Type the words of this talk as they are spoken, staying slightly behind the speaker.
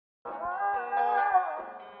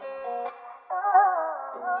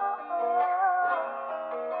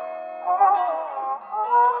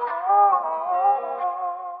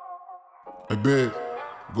Ayy Biz,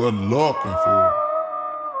 good lookin fool.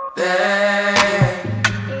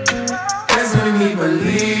 Let's make me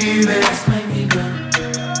believe it. Let's make me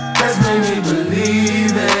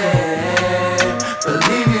believe it.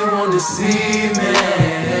 Believe you won't deceive me.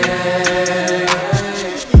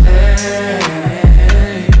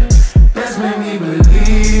 Let's make me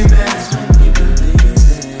believe it.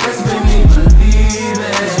 Let's make me believe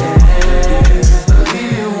it.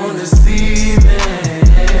 Believe you won't deceive me.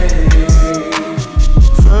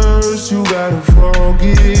 First you gotta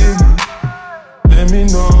forgive. Let me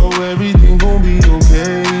know everything gon' be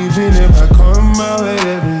okay. Even if I come out with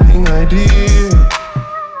everything I did,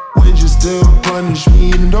 would you still punish me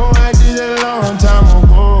even though I did it a long time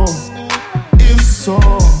ago? If so,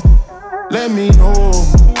 let me know.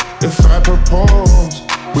 If I propose,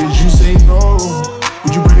 would you say no?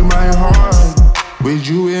 Would you break my heart? Would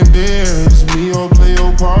you embarrass me or play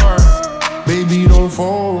your part? Baby, don't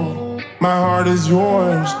fold, my heart is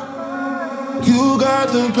yours. You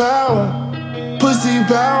got the power, pussy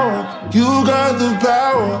power. You got the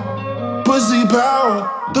power, pussy power.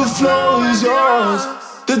 The flow is yours,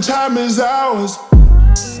 the time is ours.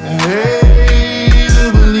 Hey,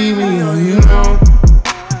 you believe me or you don't.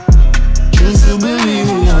 Choose to believe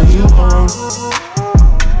me or you won't.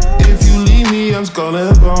 If you leave me, I'm skull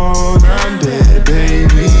and bone. I'm dead,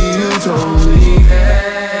 baby, you told me.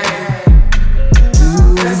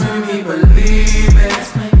 Let's make me believe it.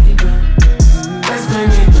 Let's make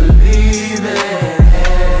me believe it.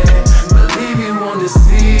 Believe you won't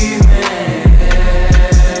deceive me.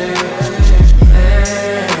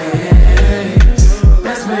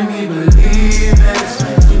 Let's make me believe it.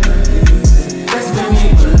 Let's make me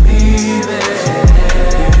believe it.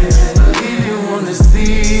 Believe you won't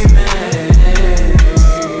deceive me.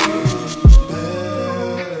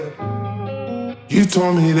 You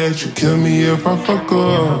told me that you kill me if I fuck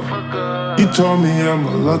up. You told me I'm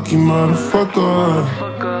a lucky motherfucker.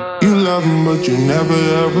 You love him, but you never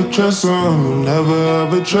ever trust him. You never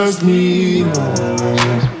ever trust me, no.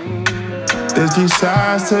 There's three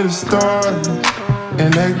sides to the story,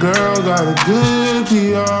 and that girl got a good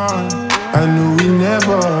PR. I knew we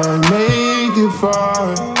never make it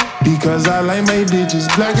far, because I like my bitches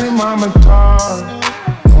black and mama tar.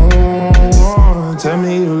 Oh, tell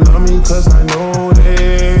me you love me, cause I know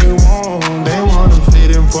they won't. They wanna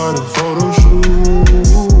fit in for the photo shoot.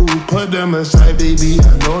 Put them aside, baby, I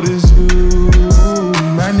notice you.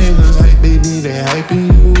 My niggas hype, baby, they hyping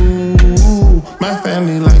you. My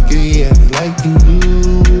family like it, yeah, they like you.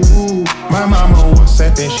 My mama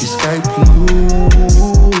WhatsApp and she Skyping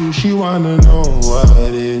you. She wanna know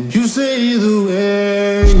what it. You say either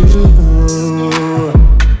way.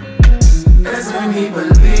 Let's make me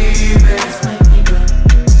believe it.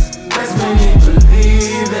 Let's make me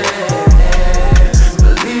believe it.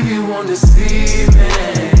 Believe you won't deceive me.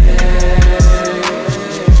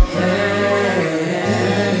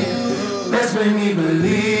 Let's make me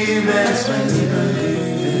believe it.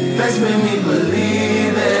 Let's make me believe it.